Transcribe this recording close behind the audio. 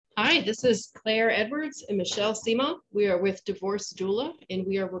Hi, this is Claire Edwards and Michelle Sima. We are with Divorce Doula, and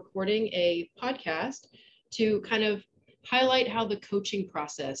we are recording a podcast to kind of highlight how the coaching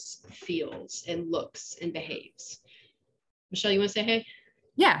process feels and looks and behaves. Michelle, you want to say hey?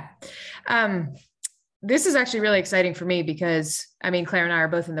 Yeah. This is actually really exciting for me because Claire and I are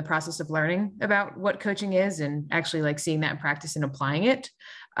both in the process of learning about what coaching is and actually like seeing that in practice and applying it.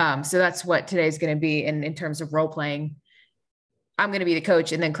 So that's what today's going to be in terms of role playing. I'm going to be the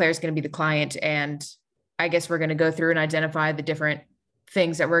coach and then Claire's going to be the client. And I guess we're going to go through and identify the different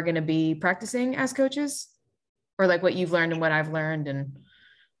things that we're going to be practicing as coaches, or like what you've learned and what I've learned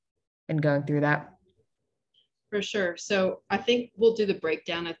and going through that. For sure. So I think we'll do the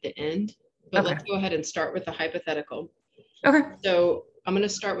breakdown at the end, but Let's go ahead and start with the hypothetical. Okay. So I'm going to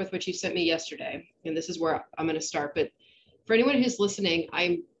start with what you sent me yesterday, and this is where I'm going to start. But for anyone who's listening,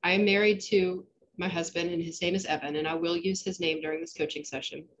 I'm married to my husband, and his name is Evan, and I will use his name during this coaching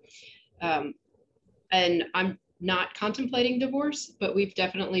session. And I'm not contemplating divorce, but we've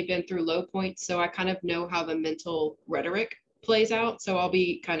definitely been through low points. So I kind of know how the mental rhetoric plays out. So I'll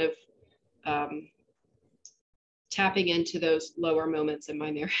be kind of tapping into those lower moments in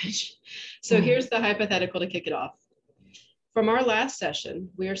my marriage. So here's the hypothetical to kick it off. From our last session,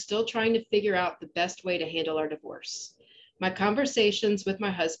 we are still trying to figure out the best way to handle our divorce. My conversations with my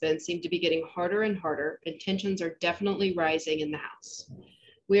husband seem to be getting harder and harder, and tensions are definitely rising in the house.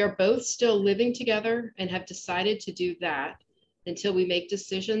 We are both still living together and have decided to do that until we make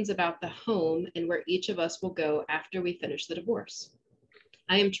decisions about the home and where each of us will go after we finish the divorce.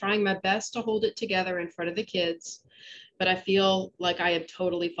 I am trying my best to hold it together in front of the kids, but I feel like I am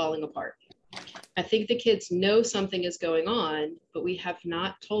totally falling apart. I think the kids know something is going on, but we have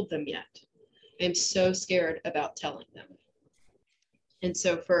not told them yet. I'm so scared about telling them. And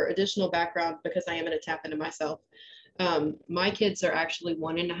so for additional background, because I am going to tap into myself, my kids are actually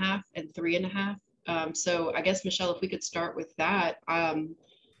 1.5 and 3.5. So I guess, Michelle, if we could start with that,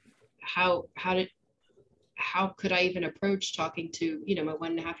 how could I even approach talking to, my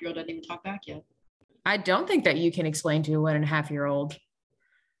 1.5-year-old doesn't even talk back yet? I don't think that you can explain to a 1.5-year-old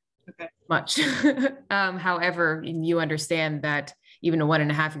much. However, you understand that even a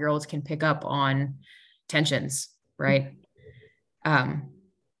 1.5-year-olds can pick up on tensions, right?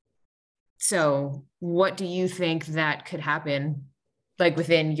 So what do you think that could happen, like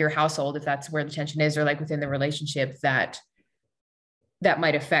within your household, if that's where the tension is, or like within the relationship that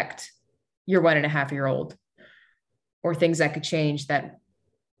might affect your 1.5-year-old, or things that could change that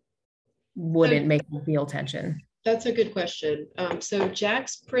wouldn't make them feel tension? That's a good question. So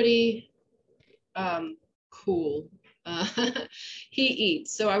Jack's pretty cool. He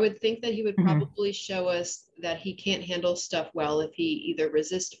eats. So I would think that he would probably show us that he can't handle stuff well if he either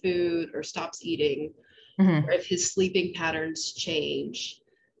resists food or stops eating, or if his sleeping patterns change.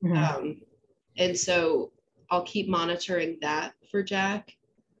 And so I'll keep monitoring that for Jack.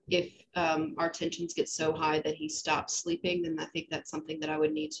 If our tensions get so high that he stops sleeping, then I think that's something that I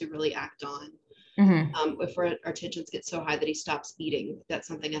would need to really act on. If our tensions get so high that he stops eating, that's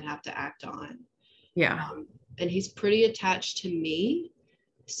something I'd have to act on. Yeah. And he's pretty attached to me.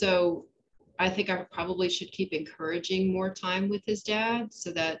 So I think I probably should keep encouraging more time with his dad so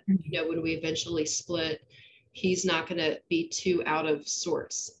that, when we eventually split, he's not going to be too out of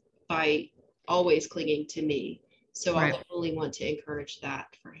sorts by always clinging to me. So I definitely want to encourage that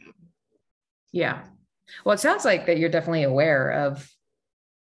for him. Yeah. Well, it sounds like that you're definitely aware of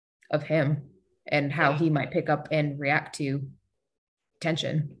him and how he might pick up and react to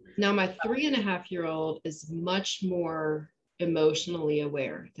tension. Now, my 3.5-year-old is much more emotionally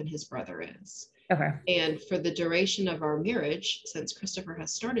aware than his brother is. Okay. And for the duration of our marriage, since Christopher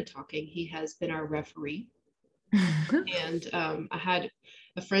has started talking, he has been our referee. And I had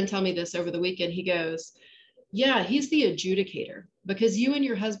a friend tell me this over the weekend. He goes, yeah, he's the adjudicator, because you and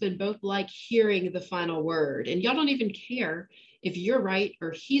your husband both like hearing the final word, and y'all don't even care if you're right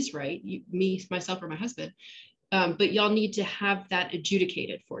or he's right, me, myself, or my husband. But y'all need to have that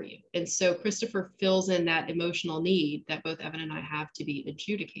adjudicated for you. And so Christopher fills in that emotional need that both Evan and I have to be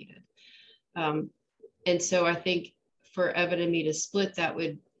adjudicated. And so I think for Evan and me to split, that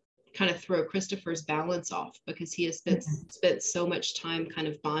would kind of throw Christopher's balance off, because he has spent so much time kind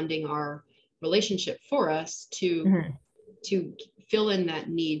of bonding our relationship for us to fill in that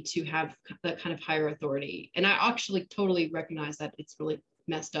need to have that kind of higher authority. And I actually totally recognize that it's really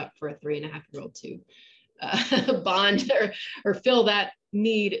messed up for a 3.5-year-old to bond or fill that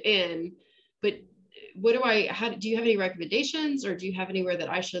need in. But do you have any recommendations, or do you have anywhere that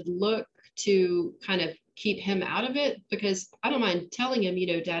I should look to kind of keep him out of it? Because I don't mind telling him,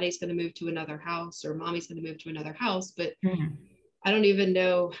 daddy's going to move to another house or mommy's going to move to another house, but I don't even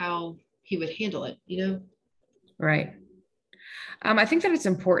know how he would handle it, you know? Right. I think that it's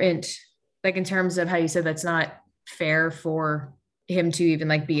important, like in terms of how you said that's not fair for him to even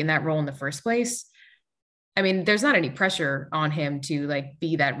like be in that role in the first place. I mean, there's not any pressure on him to like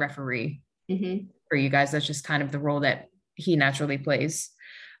be that referee Mm-hmm. for you guys. That's just kind of the role that he naturally plays.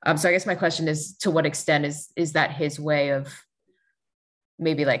 So I guess my question is, to what extent is that his way of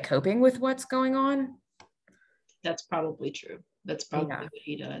maybe like coping with what's going on? That's probably true. That's probably Yeah. what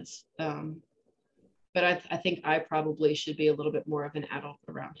he does. But I think I probably should be a little bit more of an adult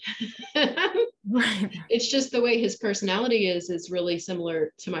around. Right. It's just the way his personality is really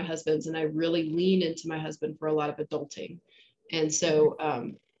similar to my husband's, and I really lean into my husband for a lot of adulting. And so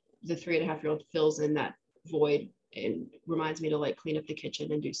the 3.5-year-old fills in that void and reminds me to like clean up the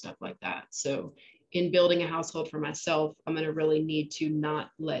kitchen and do stuff like that. So in building a household for myself, I'm going to really need to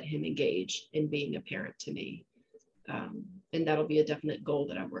not let him engage in being a parent to me. And that'll be a definite goal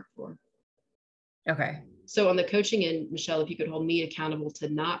that I work for. Okay. So on the coaching end, Michelle, if you could hold me accountable to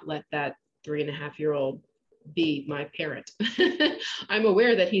not let that 3.5-year-old be my parent. I'm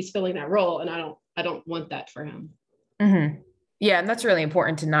aware that he's filling that role, and I don't want that for him. Mm-hmm. Yeah, and that's really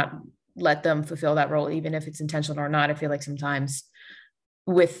important to not let them fulfill that role, even if it's intentional or not. I feel like sometimes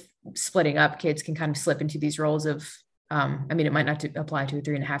with splitting up, kids can kind of slip into these roles of, I mean, it might not apply to a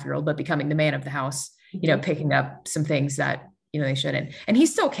 3.5-year-old, but becoming the man of the house, you know, picking up some things that, you know, they shouldn't. And he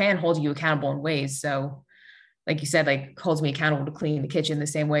still can hold you accountable in ways. So like you said, like holds me accountable to clean the kitchen the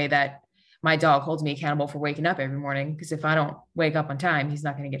same way that my dog holds me accountable for waking up every morning. Because if I don't wake up on time, he's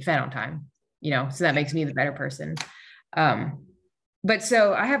not going to get fed on time, you know, so that makes me the better person. Um, but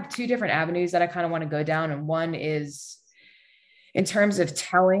so I have two different avenues that I kind of want to go down. And one is in terms of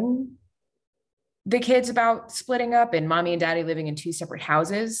telling the kids about splitting up and mommy and daddy living in two separate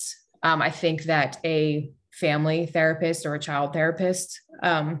houses. I think that a family therapist or a child therapist,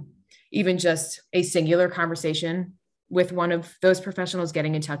 even just a singular conversation with one of those professionals,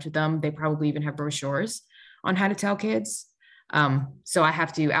 getting in touch with them. They probably even have brochures on how to tell kids. So I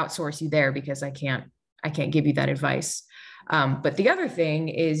have to outsource you there because I can't give you that advice. But the other thing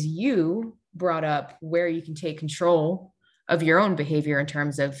is you brought up where you can take control of your own behavior in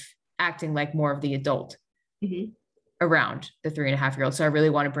terms of acting like more of the adult around the 3.5-year-old. So I really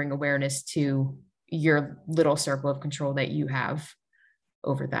want to bring awareness to your little circle of control that you have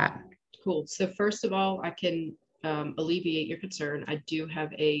over that. Cool. So first of all, I can alleviate your concern. I do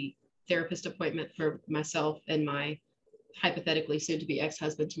have a therapist appointment for myself and my hypothetically soon to be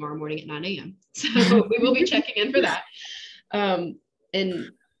ex-husband tomorrow morning at 9 a.m. So we will be checking in for that.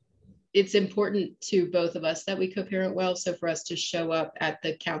 And it's important to both of us that we co-parent well. So for us to show up at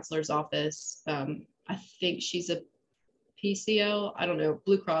the counselor's office, I think she's a PCL. I don't know.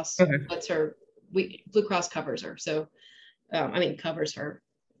 Blue Cross lets her. Blue Cross covers her. So covers her,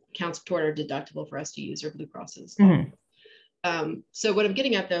 counts toward our deductible for us to use her Blue Crosses. So what I'm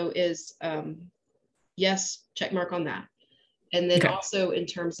getting at though is yes, check mark on that. And then also in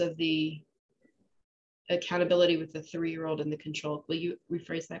terms of the accountability with the 3-year-old and the control, will you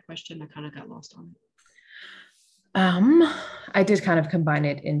rephrase that question? I kind of got lost on it. I did kind of combine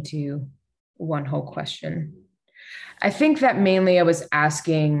it into one whole question. I think that mainly I was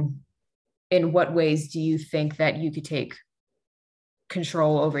asking, in what ways do you think that you could take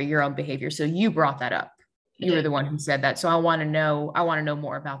control over your own behavior? So you brought that up. You were the one who said that. So I want to know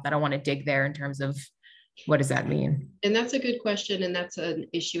more about that. I want to dig there in terms of what does that mean? And that's a good question. And that's an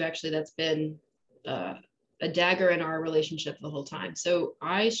issue actually that's been a dagger in our relationship the whole time. So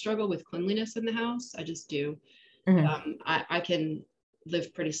I struggle with cleanliness in the house. I just do. I can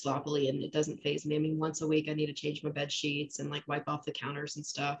live pretty sloppily and it doesn't faze me. I mean, once a week I need to change my bed sheets and like wipe off the counters and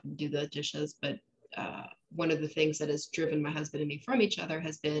stuff and do the dishes. But one of the things that has driven my husband and me from each other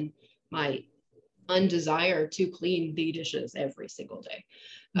has been my undesire to clean the dishes every single day.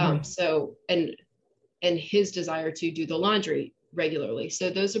 So and his desire to do the laundry regularly. So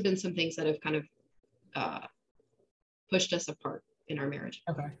those have been some things that have kind of pushed us apart in our marriage.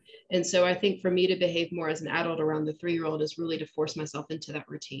 And so I think for me to behave more as an adult around the 3-year-old is really to force myself into that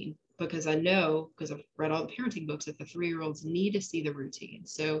routine, because I know, because I've read all the parenting books, that the 3-year-olds need to see the routine.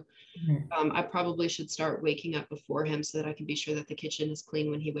 So I probably should start waking up before him so that I can be sure that the kitchen is clean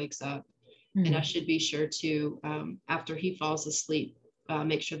when he wakes up. And I should be sure to, after he falls asleep,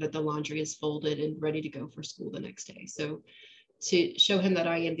 make sure that the laundry is folded and ready to go for school the next day. So to show him that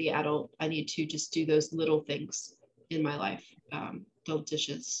I am the adult, I need to just do those little things in my life, the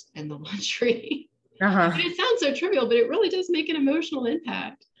dishes and the laundry. It sounds so trivial, but it really does make an emotional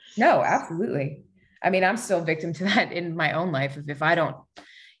impact. No, absolutely. I mean, I'm still victim to that in my own life. If I don't,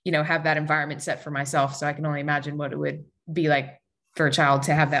 have that environment set for myself, so I can only imagine what it would be like for a child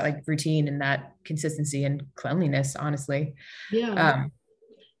to have that like routine and that consistency and cleanliness, honestly. Yeah. Um,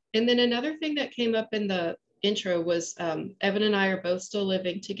 And then another thing that came up in the intro was Evan and I are both still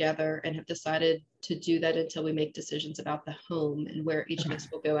living together and have decided to do that until we make decisions about the home and where each of us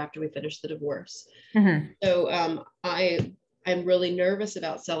will go after we finish the divorce. mm-hmm. So I'm really nervous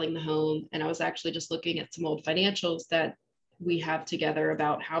about selling the home. And I was actually just looking at some old financials that we have together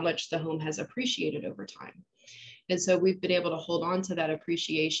about how much the home has appreciated over time. And so we've been able to hold on to that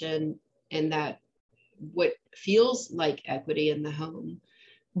appreciation and that what feels like equity in the home.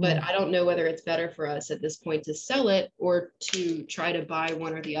 But Mm-hmm. I don't know whether it's better for us at this point to sell it or to try to buy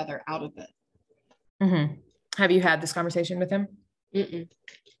one or the other out of it. Mm-hmm. Have you had this conversation with him? Mm-mm.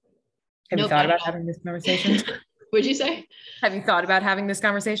 Have you Nope, thought not at about all. having this conversation? What'd you say? Have you thought about having this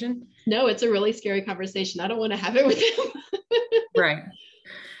conversation? No, it's a really scary conversation. I don't want to have it with him. Right.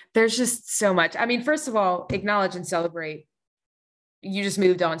 There's just so much. I mean, first of all, acknowledge and celebrate. You just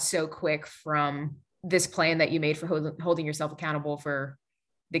moved on so quick from this plan that you made for holding yourself accountable for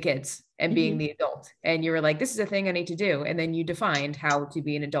the kids and being the adult. And you were like, this is a thing I need to do. And then you defined how to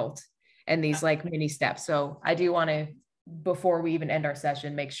be an adult and these like mini steps. So I do want to, before we even end our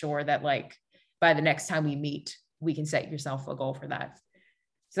session, make sure that like by the next time we meet, we can set yourself a goal for that.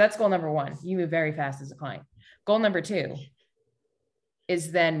 So that's goal number one. You move very fast as a client. Goal number two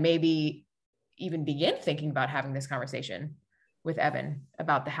is then maybe even begin thinking about having this conversation with Evan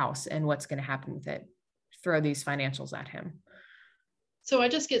about the house and what's going to happen with it. Throw these financials at him. So I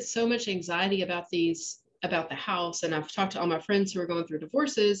just get so much anxiety about the house. And I've talked to all my friends who are going through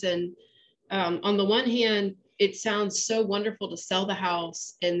divorces. And on the one hand, it sounds so wonderful to sell the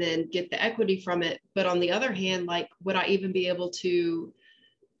house and then get the equity from it. But on the other hand, like, would I even be able to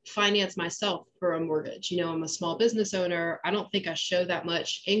finance myself for a mortgage? You know, I'm a small business owner. I don't think I show that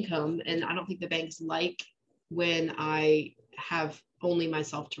much income. And I don't think the banks like when I have only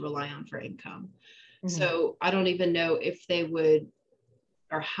myself to rely on for income. Mm-hmm. So I don't even know if they would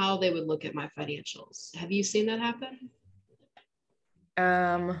or how they would look at my financials. Have you seen that happen?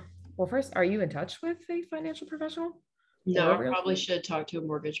 Well, first, are you in touch with a financial professional? No, I probably should talk to a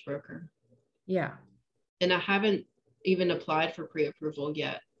mortgage broker. Yeah. And I haven't even applied for pre-approval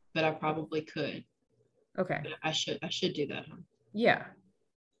yet, but I probably could. Okay. But I should do that, huh? Yeah.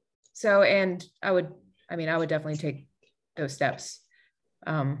 So, and I would definitely take those steps.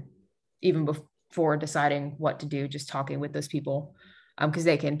 Even before deciding what to do, just talking with those people, because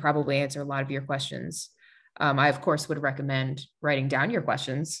they can probably answer a lot of your questions. I, of course, would recommend writing down your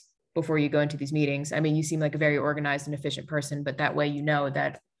questions before you go into these meetings. I mean, you seem like a very organized and efficient person, but that way you know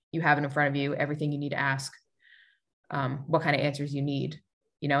that you have it in front of you, everything you need to ask, what kind of answers you need,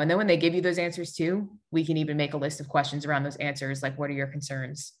 you know, and then when they give you those answers too, we can even make a list of questions around those answers, like what are your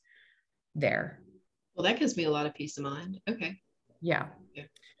concerns there? Well, that gives me a lot of peace of mind. Okay. Yeah.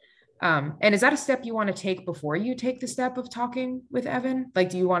 And is that a step you want to take before you take the step of talking with Evan? Like,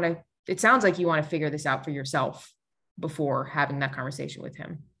 do you want to, it sounds like you want to figure this out for yourself before having that conversation with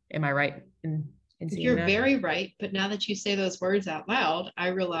him. Am I right in seeing You're that? very right. But now that you say those words out loud, I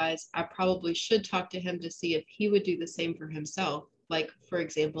realize I probably should talk to him to see if he would do the same for himself. Like, for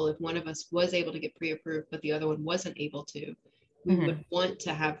example, if one of us was able to get pre-approved, but the other one wasn't able to, we would want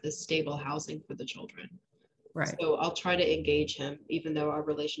to have this stable housing for the children. Right. So I'll try to engage him, even though our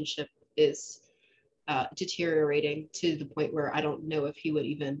relationship is deteriorating to the point where I don't know if he would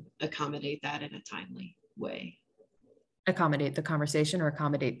even accommodate that in a timely way. Accommodate the conversation or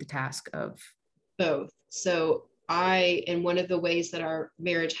accommodate the task of? Both. So and one of the ways that our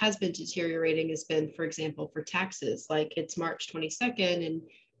marriage has been deteriorating has been, for example, for taxes. Like, it's March 22nd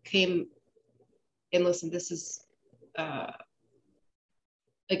and listen, this is,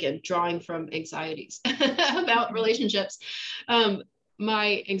 again, drawing from anxieties about relationships.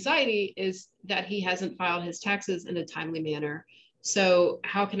 My anxiety is that he hasn't filed his taxes in a timely manner. So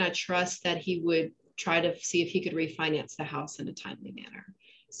how can I trust that he would try to see if he could refinance the house in a timely manner?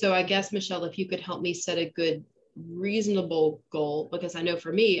 So I guess, Michelle, if you could help me set a good, reasonable goal, because I know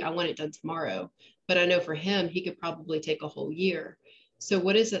for me, I want it done tomorrow, but I know for him, he could probably take a whole year. So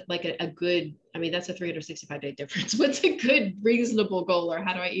what is it like a good, I mean, that's a 365-day difference. What's a good, reasonable goal, or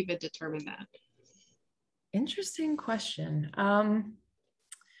how do I even determine that? Interesting question.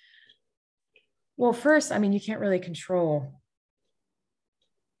 Well, first, I mean, you can't really control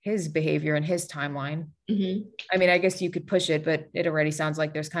his behavior and his timeline. Mm-hmm. I mean, I guess you could push it, but it already sounds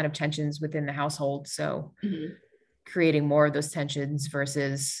like there's kind of tensions within the household. So creating more of those tensions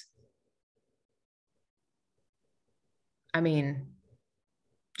versus, I mean,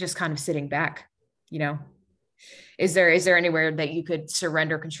 just kind of sitting back, you know, Is there anywhere that you could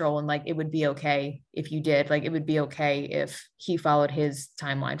surrender control and like, it would be okay if you did, like, it would be okay if he followed his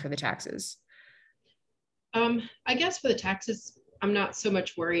timeline for the taxes? I guess for the taxes, I'm not so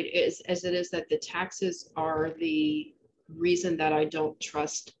much worried as it is that the taxes are the reason that I don't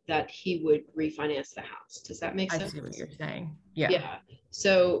trust that he would refinance the house. Does that make I sense? see what you're saying. Yeah. Yeah.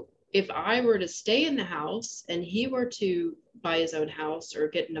 So if I were to stay in the house and he were to buy his own house or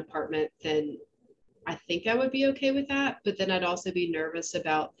get an apartment, then I think I would be okay with that. But then I'd also be nervous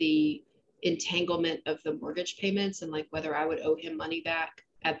about the entanglement of the mortgage payments and like whether I would owe him money back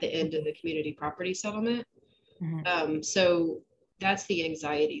at the end of the community property settlement. Mhm. So that's the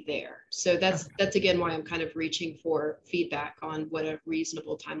anxiety there. So Okay. that's again why I'm kind of reaching for feedback on what a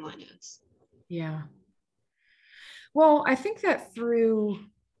reasonable timeline is. Yeah. Well, I think that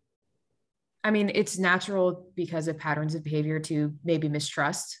I mean, it's natural because of patterns of behavior to maybe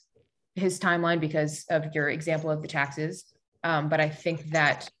mistrust his timeline because of your example of the taxes. But I think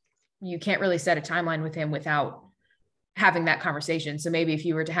that you can't really set a timeline with him without having that conversation. So maybe if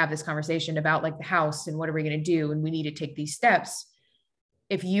you were to have this conversation about like the house and what are we going to do, and we need to take these steps,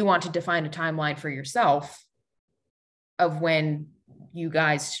 if you want to define a timeline for yourself of when you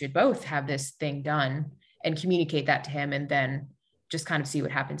guys should both have this thing done and communicate that to him, and then just kind of see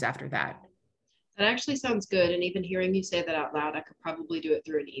what happens after that. That actually sounds good. And even hearing you say that out loud, I could probably do it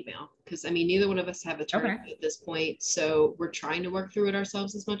through an email because I mean, neither one of us have attorneys Okay. at this point. So we're trying to work through it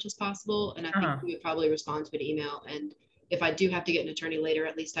ourselves as much as possible. And I think Uh-huh. we would probably respond to an email. And if I do have to get an attorney later,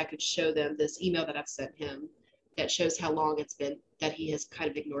 at least I could show them this email that I've sent him that shows how long it's been that he has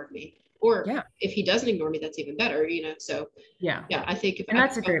kind of ignored me. Or Yeah. if he doesn't ignore me, that's even better, So Yeah. yeah, I think if And I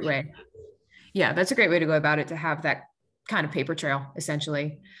that's could a great probably, way. Yeah, that's a great way to go about it, to have that kind of paper trail,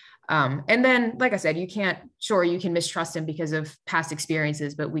 essentially. And then, like I said, sure, you can mistrust him because of past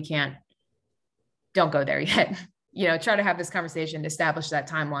experiences, but don't go there yet. Try to have this conversation, establish that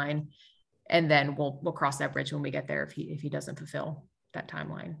timeline, and then we'll cross that bridge when we get there if he doesn't fulfill that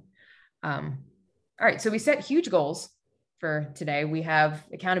timeline. All right, so we set huge goals for today. We have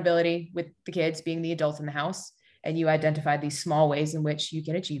accountability with the kids being the adults in the house, and you identified these small ways in which you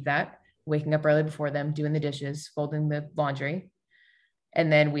can achieve that: waking up early before them, doing the dishes, folding the laundry. And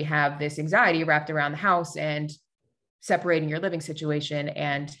then we have this anxiety wrapped around the house and separating your living situation,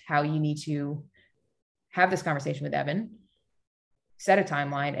 and how you need to have this conversation with Evan, set a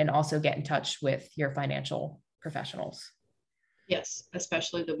timeline, and also get in touch with your financial professionals. yes,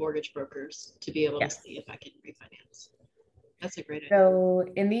 especially the mortgage brokers to be able to Yes. see if I can refinance. That's a great idea. So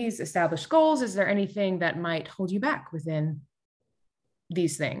in these established goals, is there anything that might hold you back within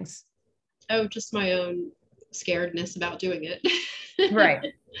these things? Oh, just my own scaredness about doing it.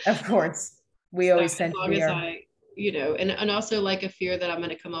 Right. Of course. We So always as tend to long be as our. and also like a fear that I'm going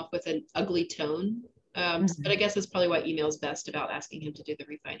to come off with an ugly tone. But I guess that's probably why email's best about asking him to do the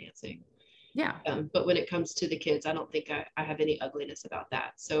refinancing. Yeah. But when it comes to the kids, I don't think I have any ugliness about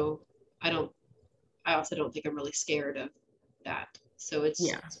that. So I also don't think I'm really scared of that. So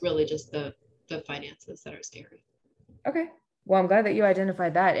Yeah. it's really just the finances that are scary. Okay. Well, I'm glad that you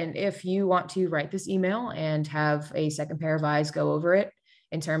identified that. And if you want to write this email and have a second pair of eyes go over it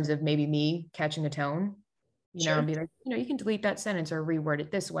in terms of maybe me catching a tone, Sure. and be like, you can delete that sentence or reword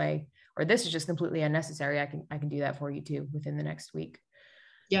it this way, or this is just completely unnecessary. I can do that for you too within the next week.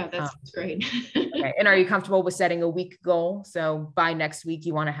 Yeah, that's great. Okay. And are you comfortable with setting a week goal? So by next week,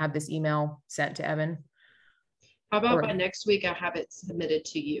 you want to have this email sent to Evan? How about Or, by next week, I have it submitted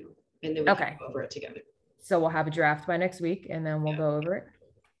to you and then we okay. can go over it together. So we'll have a draft by next week and then we'll go over it.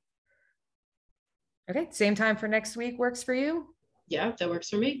 Okay. Same time for next week works for you? Yeah, that works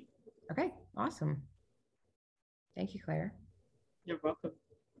for me. Okay. Awesome. Thank you, Claire. You're welcome.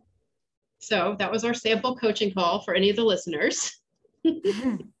 So that was our sample coaching call for any of the listeners.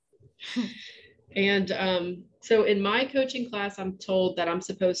 And so in my coaching class, I'm told that I'm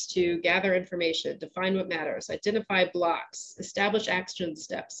supposed to gather information, define what matters, identify blocks, establish action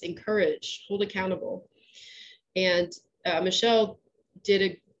steps, encourage, hold accountable. And Michelle did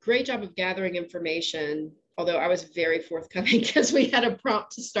a great job of gathering information, although I was very forthcoming because we had a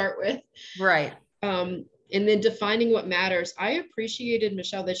prompt to start with. Right. And then defining what matters. I appreciated,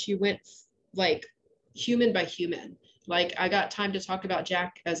 Michelle, that she went like human by human. Like I got time to talk about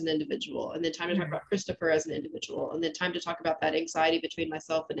Jack as an individual, and then time to talk about Christopher as an individual, and then time to talk about that anxiety between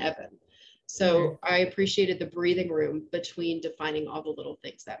myself and Evan. So I appreciated the breathing room between defining all the little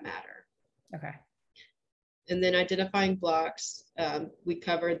things that matter. Okay. And then identifying blocks. We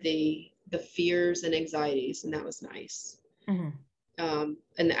covered the fears and anxieties, and that was nice. And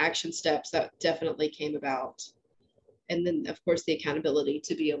the action steps that definitely came about. And then of course the accountability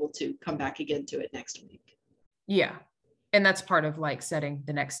to be able to come back again to it next week. Yeah. And that's part of like setting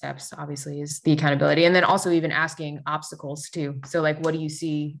the next steps, obviously, is the accountability. And then also even asking obstacles too. So like, what do you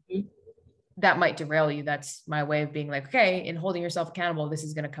see that might derail you? That's my way of being like, okay, in holding yourself accountable, this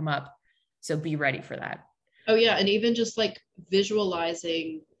is going to come up. So be ready for that. Oh yeah. And even just like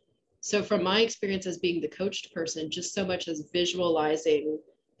visualizing. So from my experience as being the coached person, just so much as visualizing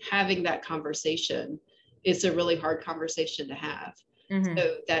having that conversation, it's a really hard conversation to have. Mm-hmm.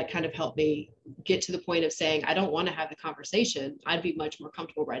 So that kind of helped me get to the point of saying, I don't want to have the conversation. I'd be much more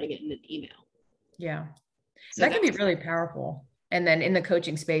comfortable writing it in an email. Yeah. So That can be really powerful. And then in the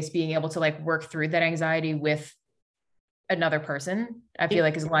coaching space, being able to like work through that anxiety with another person, I feel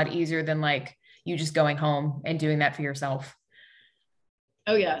like is a lot easier than like you just going home and doing that for yourself.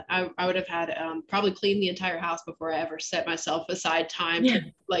 Oh yeah, I would have had probably cleaned the entire house before I ever set myself aside time to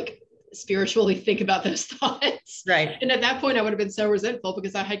like spiritually think about those thoughts. Right. And at that point, I would have been so resentful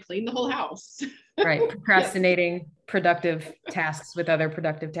because I had cleaned the whole house. Right. Procrastinating productive tasks with other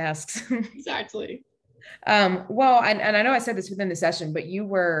productive tasks. Exactly. Well, and I know I said this within the session, but you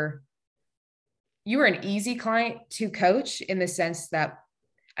were an easy client to coach in the sense that,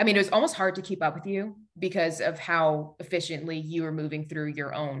 I mean, it was almost hard to keep up with you because of how efficiently you were moving through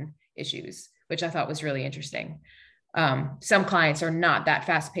your own issues, which I thought was really interesting. Some clients are not that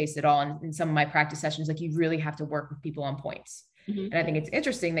fast paced at all. And in some of my practice sessions, like you really have to work with people on points. Mm-hmm. And I think it's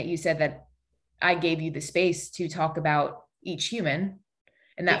interesting that you said that I gave you the space to talk about each human,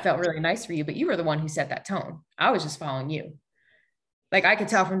 and that felt really nice for you, but you were the one who set that tone. I was just following you. Like I could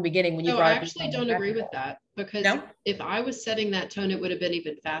tell from the beginning when you brought I actually don't agree with that, because if I was setting that tone, it would have been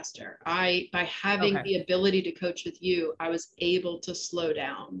even faster. By having the ability to coach with you, I was able to slow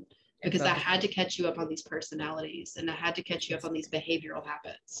down because I had to catch you up on these personalities and I had to catch you up on these behavioral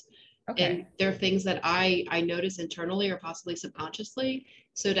habits. And there are things that I notice internally or possibly subconsciously.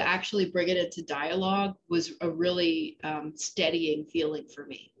 So to actually bring it into dialogue was a really steadying feeling for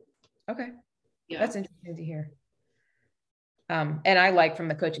me. Okay. Yeah. That's interesting to hear. And I like from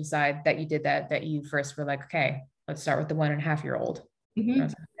the coaching side that you did that you first were like, okay, let's start with the 1.5-year-old. Mm-hmm. I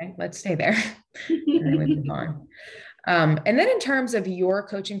was like, okay, let's stay there. And then we move on. And then in terms of your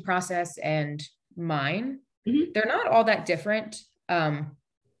coaching process and mine, mm-hmm. they're not all that different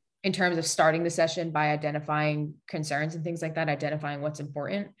in terms of starting the session by identifying concerns and things like that, identifying what's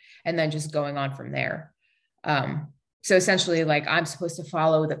important, and then just going on from there. So essentially, like I'm supposed to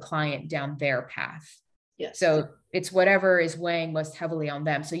follow the client down their path. Yes. So it's whatever is weighing most heavily on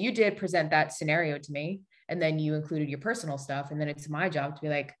them. So you did present that scenario to me, and then you included your personal stuff. And then it's my job to be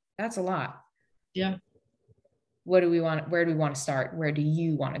like, that's a lot. Yeah. What do we want? Where do we want to start? Where do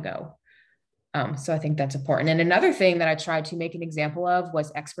you want to go? So I think that's important. And another thing that I tried to make an example of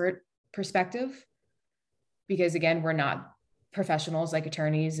was expert perspective, because again, we're not professionals like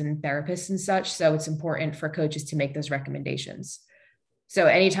attorneys and therapists and such. So it's important for coaches to make those recommendations. So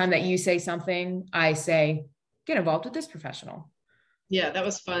anytime that you say something, I say, get involved with this professional. Yeah, that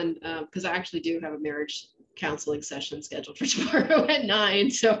was fun because I actually do have a marriage counseling session scheduled for tomorrow at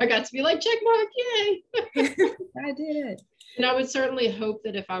 9. So I got to be like, check mark, yay. I did it. And I would certainly hope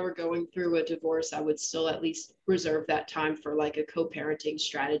that if I were going through a divorce, I would still at least reserve that time for like a co-parenting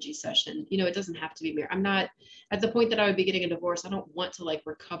strategy session. You know, it doesn't have to be married. I'm not at the point that I would be getting a divorce. I don't want to like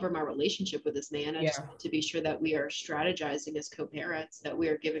recover my relationship with this man. I just want to be sure that we are strategizing as co-parents, that we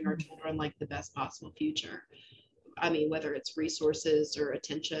are giving our children like the best possible future. I mean, whether it's resources or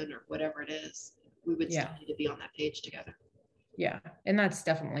attention or whatever it is, we would still need to be on that page together. Yeah. And that's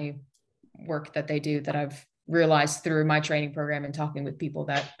definitely work that they do that I've realized through my training program and talking with people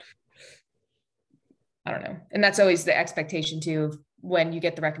that, I don't know. And that's always the expectation too, of when you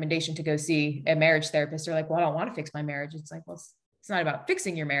get the recommendation to go see a marriage therapist. They're like, well, I don't want to fix my marriage. It's like, well, it's not about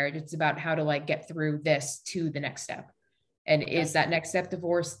fixing your marriage. It's about how to like get through this to the next step. And is that next step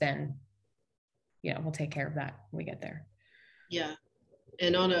divorce? Then, you know, we'll take care of that when we get there. Yeah.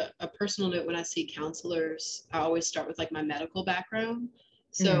 And on a personal note, when I see counselors, I always start with like my medical background.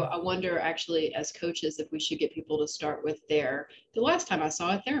 So I wonder actually as coaches, if we should get people to start with the last time I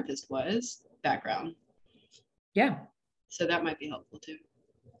saw a therapist was background. Yeah. So that might be helpful too.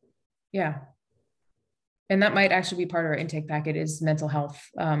 Yeah. And that might actually be part of our intake packet is mental health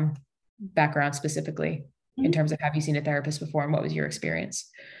background specifically in terms of have you seen a therapist before and what was your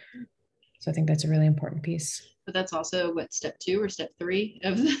experience? So I think that's a really important piece. But that's also what, step 2 or step 3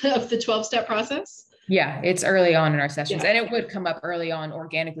 of the 12-step process? Yeah, it's early on in our sessions, and it would come up early on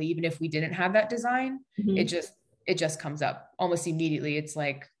organically, even if we didn't have that design. It just comes up almost immediately. It's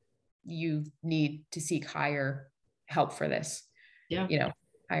like you need to seek higher help for this. Yeah, you know,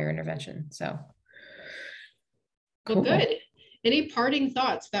 higher intervention. So cool. Well, good. Any parting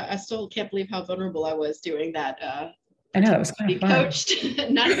thoughts? That I still can't believe how vulnerable I was doing that. I know, it was kind of fun.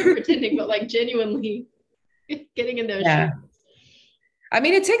 Coached, not even pretending, but like genuinely getting in those shoes. I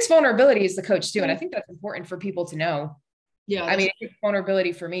mean, it takes vulnerability as the coach too. And I think that's important for people to know. Yeah. I mean, it takes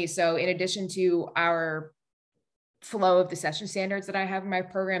vulnerability for me. So in addition to our flow of the session standards that I have in my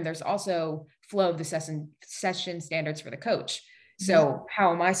program, there's also flow of the session standards for the coach. So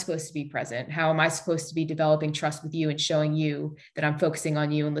how am I supposed to be present? How am I supposed to be developing trust with you and showing you that I'm focusing on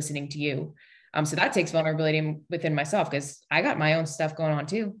you and listening to you? So that takes vulnerability within myself, because I got my own stuff going on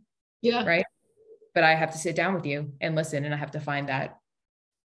too. Yeah. Right. But I have to sit down with you and listen, and I have to find that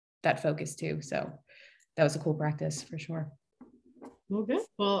focus too. So that was a cool practice for sure. Well, good.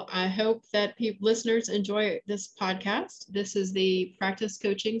 Well, I hope that listeners enjoy this podcast. This is the practice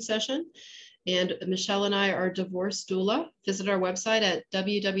coaching session. And Michelle and I are divorce doula. Visit our website at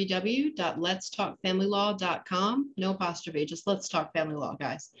www.letstalkfamilylaw.com. No apostrophe, just Let's Talk Family Law,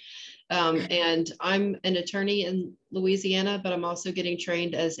 guys. And I'm an attorney in Louisiana, but I'm also getting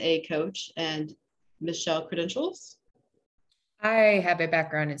trained as a coach. And Michelle, credentials? I have a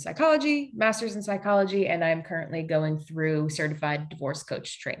background in psychology, master's in psychology, and I'm currently going through certified divorce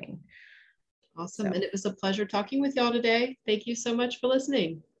coach training. Awesome. So. And it was a pleasure talking with y'all today. Thank you so much for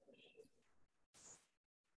listening.